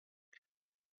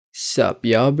What's up,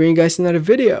 y'all? Bringing you guys another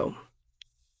video.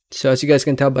 So as you guys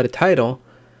can tell by the title,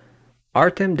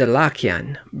 Artem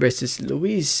Dalakian versus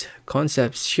Luis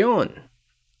Concepcion.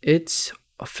 It's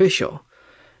official.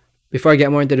 Before I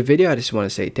get more into the video, I just want to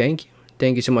say thank you.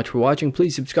 Thank you so much for watching.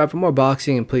 Please subscribe for more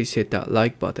boxing and please hit that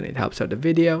like button. It helps out the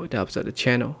video, it helps out the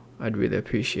channel. I'd really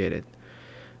appreciate it.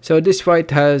 So this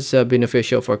fight has been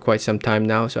official for quite some time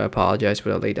now, so I apologize for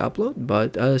the late upload.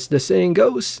 But as the saying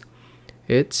goes,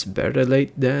 it's better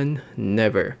late than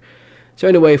never. So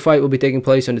anyway, fight will be taking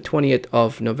place on the 20th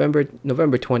of November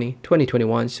 20,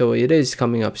 2021. So it is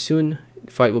coming up soon.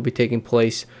 The fight will be taking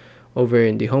place over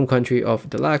in the home country of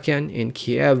Dalakian in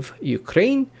Kiev,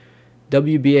 Ukraine.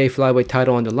 WBA flyweight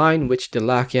title on the line, which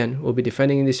Dalakian will be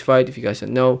defending in this fight. If you guys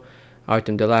don't know,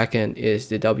 Artem Dalakian is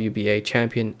the WBA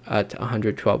champion at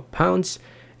 112 pounds.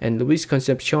 And Luis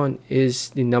Concepcion is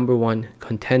the #1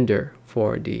 contender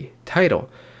for the title.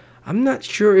 I'm not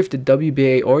sure if the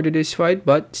WBA ordered this fight,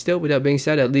 but still, with that being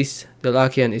said, at least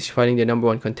Dalakian is fighting the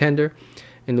 #1 contender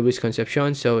in Luis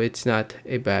Concepcion, so it's not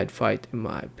a bad fight in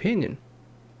my opinion.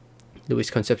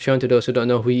 Luis Concepcion, to those who don't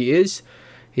know who he is,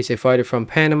 he's a fighter from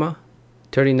Panama,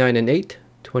 39-8,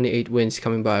 28 wins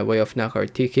coming by way of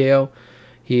knockout TKO.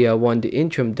 He won the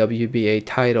interim WBA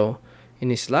title in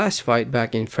his last fight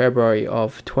back in February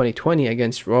of 2020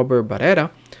 against Robert Barrera.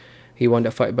 He won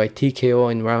the fight by TKO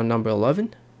in round number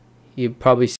 11. You've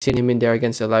probably seen him in there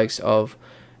against the likes of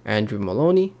Andrew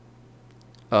Maloney,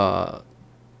 Kaliafai,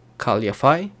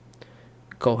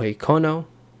 Kohei Kono,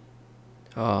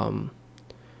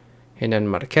 Hernan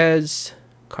Marquez,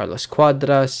 Carlos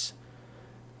Cuadras.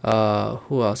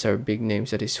 Who else are big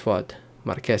names that he's fought?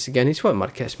 Marquez again. He's fought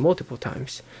Marquez multiple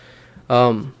times.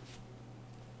 But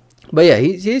yeah,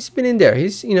 he's been in there.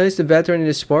 He's the veteran in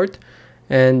the sport,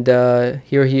 and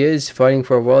here he is fighting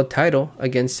for a world title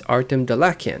against Artem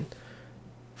Dalakian.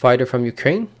 Fighter from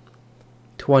Ukraine,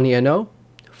 20-0,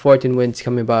 14 wins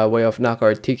coming by way of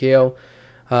knockout TKO.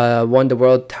 Won the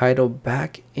world title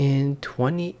back in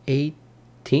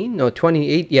 2018. No,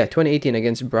 2018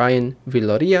 against Brian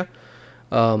Viloria.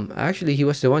 Actually, he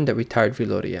was the one that retired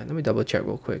Viloria. Let me double check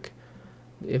real quick.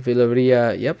 If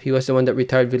Viloria, yep, he was the one that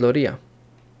retired Viloria.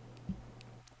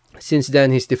 Since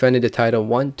then, he's defended the title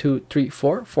 4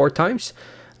 times.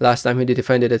 Last time he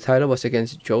defended the title was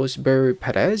against Josberry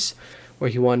Perez, where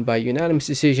he won by unanimous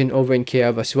decision over in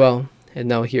Kiev as well. And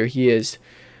now here he is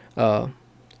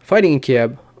fighting in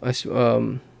Kiev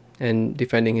and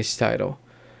defending his title.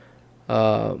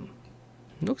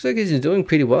 Looks like he's doing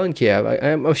pretty well in Kiev.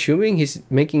 I'm assuming he's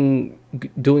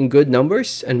doing good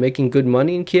numbers and making good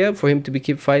money in Kiev for him to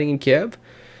keep fighting in Kiev.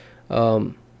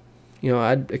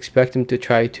 I'd expect him to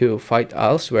try to fight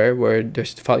elsewhere where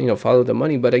there's follow the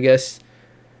money, but I guess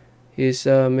he's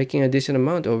making a decent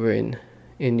amount over in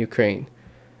Ukraine.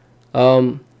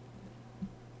 Yeah,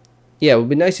 it would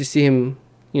be nice to see him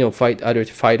fight other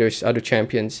fighters, other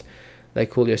champions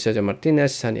like Julio Cesar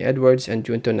Martinez, Sonny Edwards, and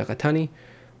Junto Nakatani.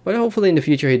 But hopefully in the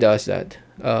future he does that.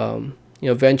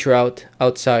 Venture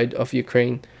outside of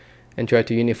Ukraine and try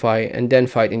to unify and then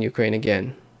fight in Ukraine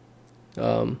again.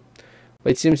 But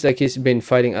it seems like he's been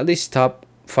fighting at least top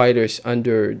fighters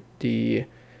under the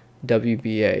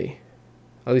WBA.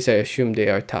 At least I assume they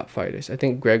are top fighters. I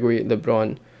think Gregory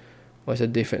LeBron was a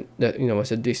decent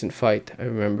fight. I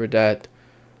remember that.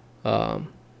 I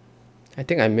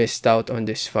think I missed out on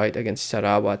this fight against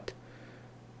Sarawat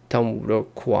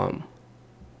Tamrokwam.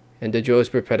 And the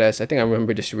Josberry Perez, I think I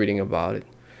remember just reading about it.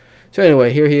 So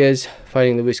anyway, here he is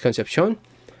fighting Luis Concepcion.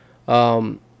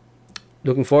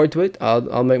 Looking forward to it.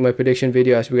 I'll make my prediction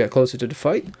video as we get closer to the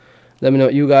fight. Let me know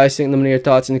what you guys think. Let me know your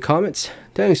thoughts in the comments.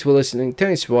 Thanks for listening.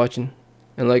 Thanks for watching.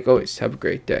 And like always, have a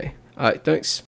great day. Alright, thanks.